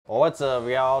What's up,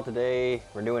 y'all? Today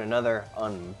we're doing another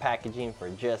unpackaging for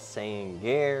Just Saying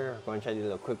gear. We're going to try to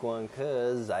do a quick one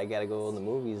because I gotta go to the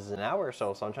movies in an hour or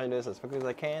so. So I'm trying to do this as quickly as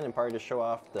I can and probably just show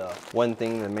off the one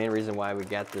thing, the main reason why we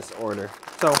got this order.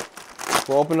 So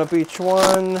we'll open up each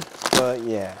one, but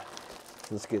yeah,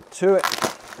 let's get to it.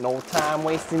 No time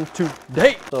wasting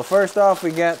today. So first off,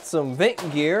 we got some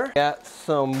vent gear, got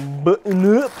some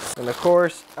button-ups, and of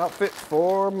course, outfit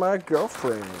for my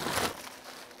girlfriend.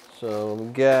 So we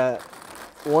got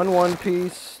one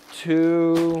piece,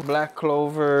 2 black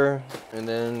clover, and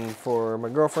then for my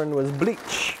girlfriend was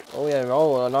bleach. Oh yeah,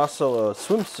 oh, and also a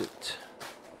swimsuit.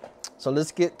 So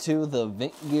let's get to the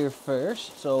vent gear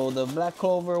first. So the black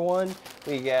clover one,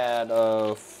 we got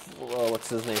what's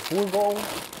his name?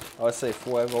 Fugo. I would say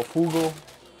Fugo.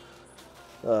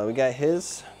 We got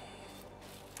his.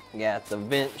 We got the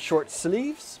vent short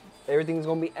sleeves. Everything's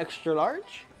gonna be extra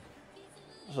large.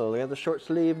 So we got the short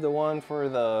sleeve, the one for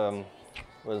the,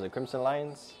 what is it, Crimson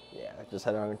Lions? Yeah, I just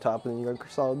had it on the top and you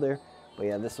saw it there. But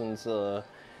yeah, this one's, this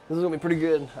is gonna be pretty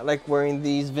good. I like wearing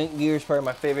these vent gears, probably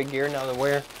my favorite gear now to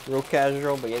wear. Real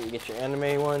casual, but yeah, you get your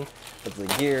anime one. But the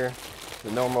gear,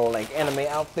 the normal like anime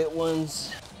outfit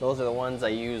ones, those are the ones I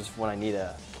use when I need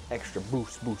a extra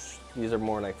boost. These are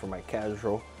more like for my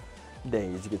casual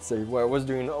days, you could say. Where I was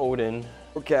doing Odin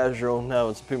for casual, now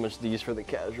it's pretty much these for the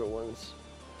casual ones.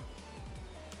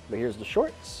 But here's the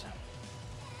shorts.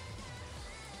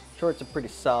 Shorts are pretty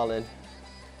solid.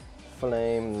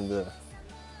 Flame, the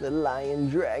lion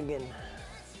dragon.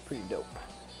 Pretty dope.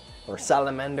 Or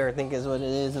salamander, I think is what it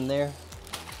is in there.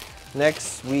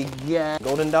 Next we got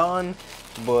Golden Dawn,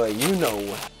 but you know.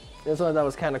 This one I thought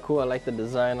was kind of cool. I like the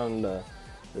design on the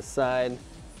side.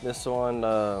 This one,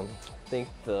 I think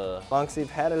the long sleeve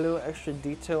had a little extra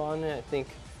detail on it. I think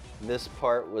this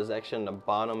part was actually on the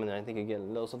bottom, and I think you get a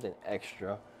little something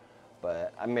extra.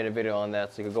 But I made a video on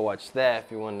that, so you can go watch that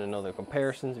if you want to know the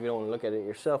comparisons, if you don't want to look at it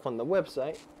yourself on the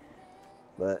website.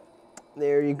 But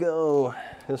there you go.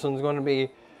 This one's going to be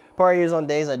probably used on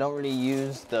days I don't really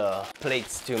use the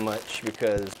plates too much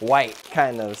because white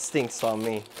kind of stinks on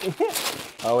me.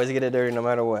 I always get it dirty no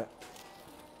matter what.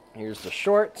 Here's the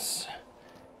shorts.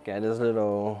 Got his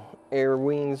little air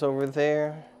wings over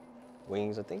there.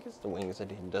 Wings, I think it's the wings that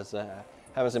he does that.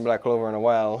 Haven't seen Black Clover in a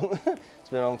while.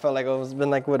 Felt like it's been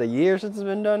like, what, a year since it's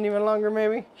been done, even longer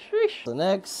maybe? Sheesh. So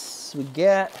next we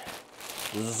got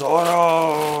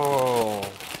Zoro.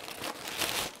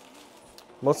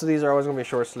 Most of these are always gonna be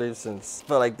short sleeves since I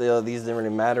felt like these didn't really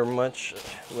matter much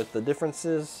with the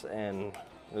differences, and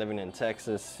living in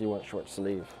Texas, you want short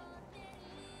sleeve.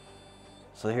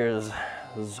 So here's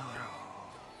Zoro.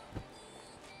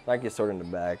 I like his sword in the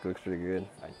back, looks pretty good.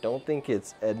 I don't think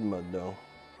it's Edma though.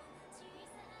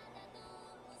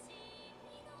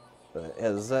 But it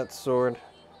has that sword.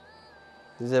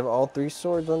 Does it have all 3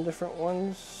 swords on different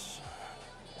ones?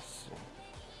 Let's see.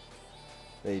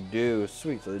 They do.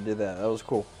 Sweet, so they did that. That was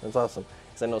cool. That's awesome.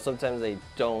 Because I know sometimes they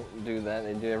don't do that.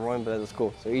 They do everyone, but that's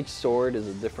cool. So each sword is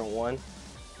a different one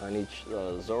on each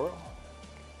Zoro.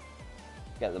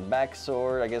 Got the back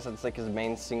sword. I guess that's like his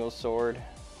main single sword.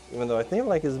 Even though I think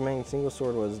like his main single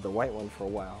sword was the white one for a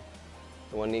while.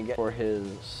 The one he got for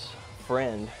his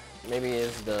friend. Maybe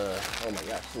is the, oh my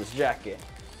gosh, this jacket.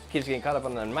 Keeps getting caught up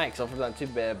on the mic, so it's not too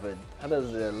bad, but how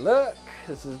does it look?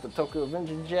 This is the Tokyo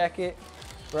Avenger jacket.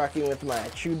 Rocking with my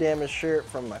True Damage shirt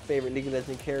from my favorite League of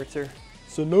Legends character,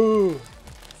 Sano.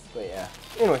 But yeah,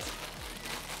 anyways,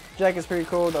 jacket's pretty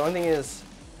cool. The only thing is,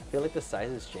 I feel like the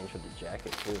sizes changed with the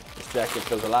jacket too. This jacket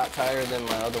feels a lot tighter than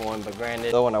my other one, but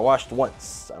granted, though when I washed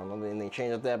once, I don't know if anything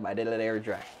changed with that, but I did let it air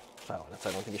dry. So that's why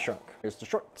I don't think it shrunk. Here's the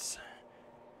shorts.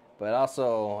 But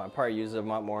also, I probably use it a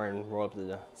lot more and roll up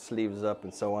the sleeves up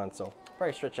and so on. So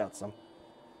probably stretch out some.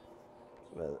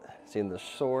 But seeing the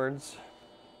swords.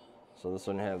 So this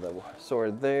one have the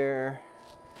sword there.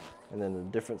 And then a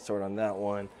different sword on that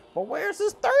one. But where's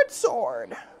his 3rd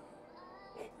sword?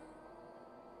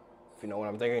 If you know what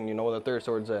I'm thinking, you know where the 3rd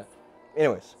sword's at.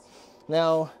 Anyways,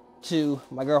 now to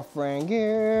my girlfriend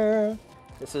gear.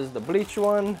 This is the bleach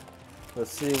one. Let's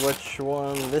see which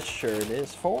one this shirt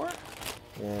is for.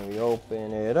 And we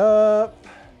open it up.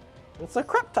 It's a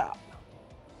crop top.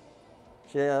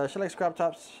 She likes crop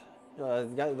tops.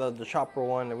 Got the chopper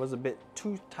one. It was a bit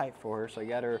too tight for her, so I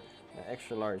got her an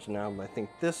extra large now. But I think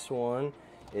this one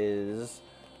is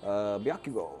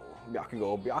Byakugo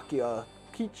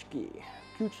Kuchiki.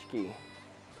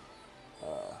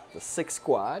 The 6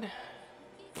 squad.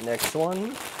 Next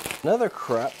one, another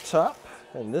crop top,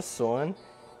 and this one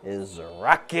is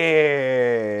Rocky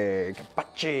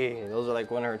Kapachi. Those are like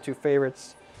one of her 2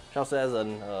 favorites. She also has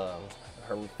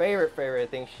her favorite, I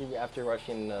think she, after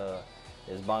watching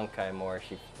is Bankai more.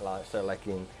 She started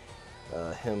liking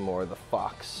him more, the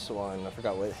Fox one. I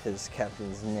forgot what his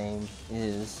captain's name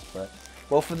is, but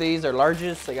both of these are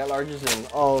larges. I got larges in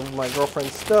all of my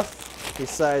girlfriend's stuff,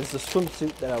 besides the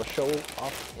swimsuit that I'll show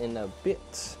off in a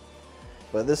bit.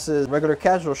 But this is regular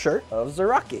casual shirt of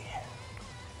Zaraki.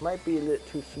 Might be a little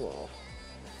too small.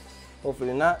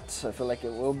 Hopefully not. I feel like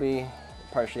it will be.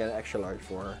 Probably should get an extra large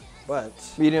for her. But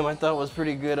medium I thought was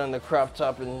pretty good on the crop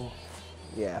top, and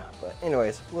yeah. But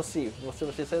anyways, we'll see. We'll see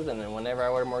what she says, and then whenever I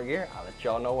order more gear, I'll let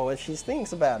y'all know what she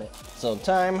thinks about it. So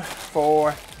time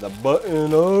for the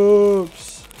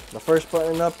button-ups. The first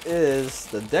button-up is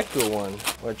the Deku one,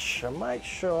 which I might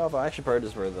show off. I actually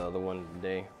purchased for the other one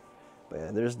today. But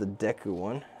yeah, there's the Deku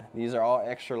one. These are all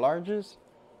extra larges.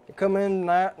 They come in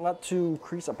not too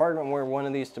crease apart. I'm wearing one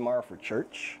of these tomorrow for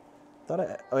church.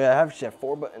 Oh yeah, I actually have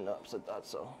 4 button-ups. I thought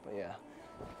so, but yeah.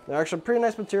 They're actually pretty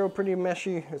nice material, pretty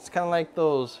meshy. It's kind of like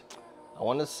those, I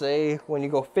want to say when you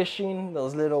go fishing,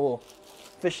 those little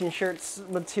fishing shirts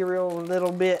material a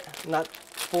little bit. Not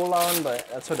full on, but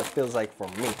that's what it feels like for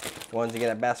me. The ones you get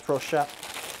at Bass Pro Shop,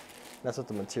 that's what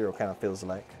the material kind of feels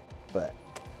like. But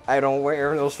I don't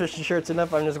wear those fishing shirts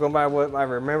enough. I'm just going by what I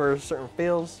remember certain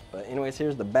feels. But anyways,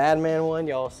 here's the Badman one.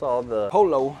 Y'all saw the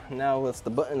polo. Now it's the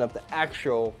button up the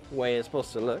actual way it's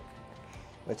supposed to look,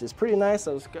 which is pretty nice.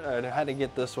 I had to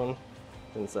get this one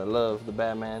since I love the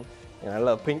Batman and I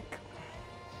love pink.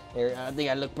 I think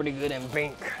I look pretty good in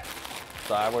pink,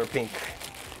 so I wear pink.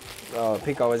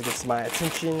 Pink always gets my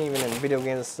attention, even in video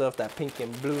games and stuff. That pink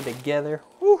and blue together,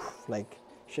 woo, like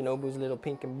Shinobu's little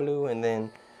pink and blue, and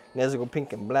then Nezuko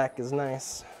pink and black is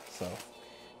nice. So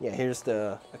yeah, here's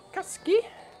the Akatsuki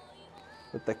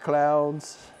with the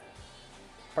clouds.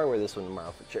 Probably wear this one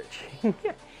tomorrow for church.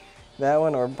 That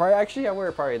one, or probably, actually I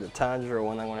wear probably the Tanjiro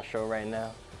one I want to show right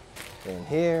now. And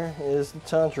here is the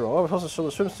Tanjiro. Oh, we're supposed to show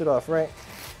the swimsuit off, right?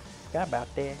 Forgot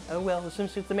about that. Oh well, the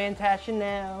swimsuit's the man fashion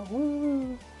now.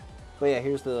 Woo! But yeah,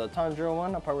 here's the Tanjiro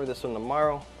one. I'll probably wear this one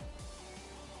tomorrow.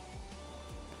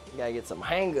 You gotta get some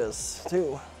hangers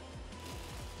too.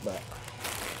 But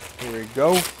here we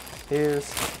go. Here's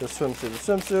the swimsuit. The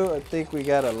swimsuit, I think we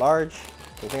got a large.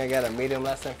 I think I got a medium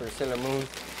last time for Sailor Moon,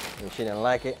 and she didn't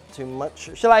like it too much.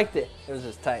 She liked it. It was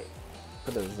just tight.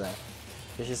 But it was that.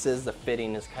 And she says the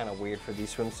fitting is kind of weird for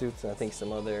these swimsuits, and I think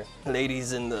some other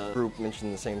ladies in the group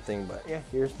mentioned the same thing. But yeah,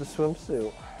 here's the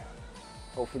swimsuit.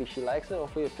 Hopefully she likes it.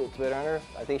 Hopefully it fits better on her.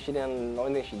 I think the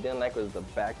only thing she didn't like was the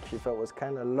back. She felt was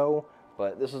kind of low.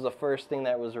 But this was the first thing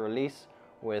that was released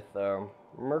with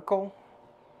Merkel.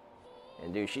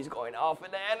 And dude, she's going off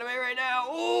in the anime right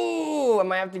now. Ooh, I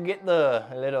might have to get the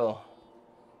little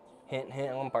hint.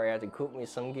 I'm probably have to coop me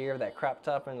some gear, that crop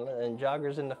top and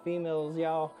joggers in the females,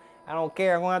 y'all. I don't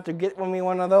care. I'm gonna have to get me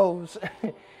one of those.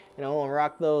 And I'm gonna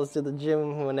rock those to the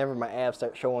gym whenever my abs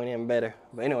start showing in better.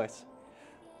 But anyways,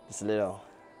 just a little.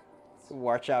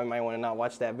 Watch out. You might want to not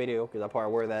watch that video because I'll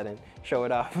probably wear that and show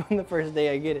it off on the first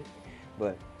day I get it.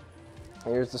 But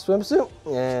here's the swimsuit,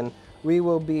 and we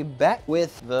will be back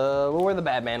with we'll wear the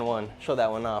Batman one. Show that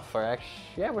one off. Or actually,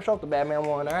 yeah, we'll show off the Batman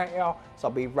one. All right, y'all. So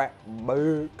I'll be right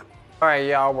back. All right,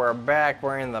 y'all, we're back.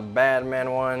 We're in the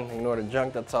Batman one. Ignore the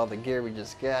junk. That's all the gear we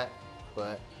just got.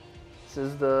 But this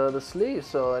is the sleeve.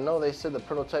 So I know they said the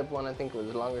prototype one, I think,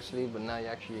 was longer sleeve, but now you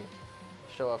actually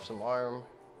show off some arm.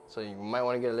 So you might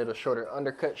want to get a little shorter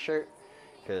undercut shirt,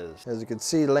 because as you can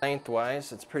see,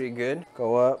 lengthwise, it's pretty good.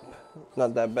 Go up,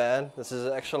 not that bad. This is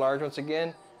an extra large once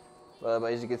again. But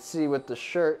as you can see with the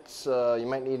shirts, you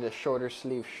might need a shorter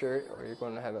sleeve shirt, or you're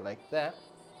going to have it like that.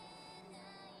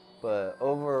 But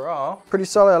overall, pretty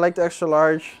solid. I like the extra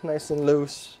large, nice and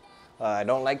loose. I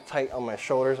don't like tight on my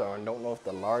shoulders, or I don't know if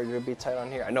the large would be tight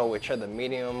on here. I know we tried the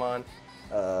medium on,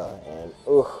 and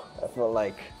I felt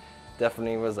like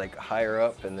definitely was like higher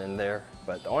up and then there.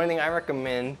 But the only thing I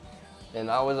recommend,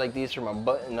 and I always like these for my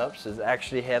button-ups, is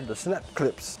actually have the snap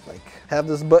clips. Like have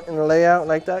this button layout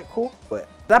like that, cool, but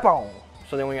snap on.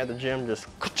 So then when you're at the gym, just,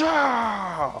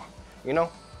 you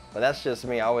know? But that's just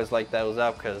me. I always like those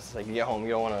out because like you get home,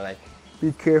 you don't want to like,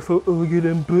 be careful, oh, get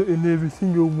unbutton every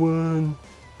single one.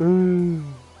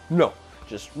 No,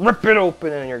 just rip it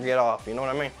open and you get off, you know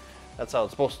what I mean? That's how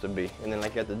it's supposed to be. And then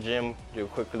like at the gym, do a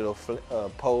quick little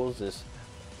pose, this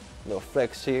little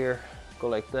flex here, go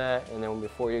like that, and then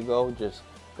before you go, just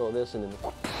go this and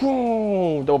then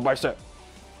boom, double bicep.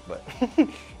 But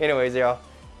anyways, y'all,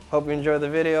 hope you enjoyed the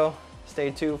video. Stay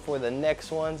tuned for the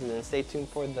next ones, and then stay tuned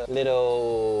for the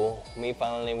little me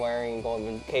finally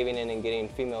caving in and getting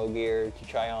female gear to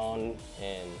try on.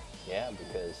 And yeah,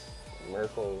 because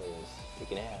Merkel is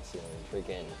kicking ass and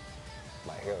freaking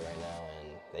my hero right now,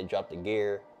 and they dropped the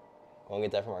gear. Gonna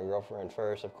get that from my girlfriend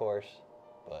first, of course.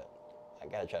 I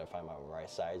gotta try to find my right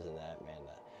size in that, man.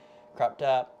 Crop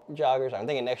top, joggers. I'm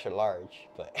thinking extra large,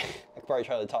 but I could probably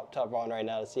try the top on right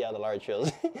now to see how the large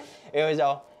feels. Anyways,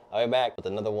 y'all, I'll be back with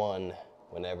another one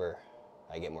whenever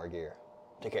I get more gear.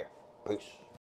 Take care. Peace.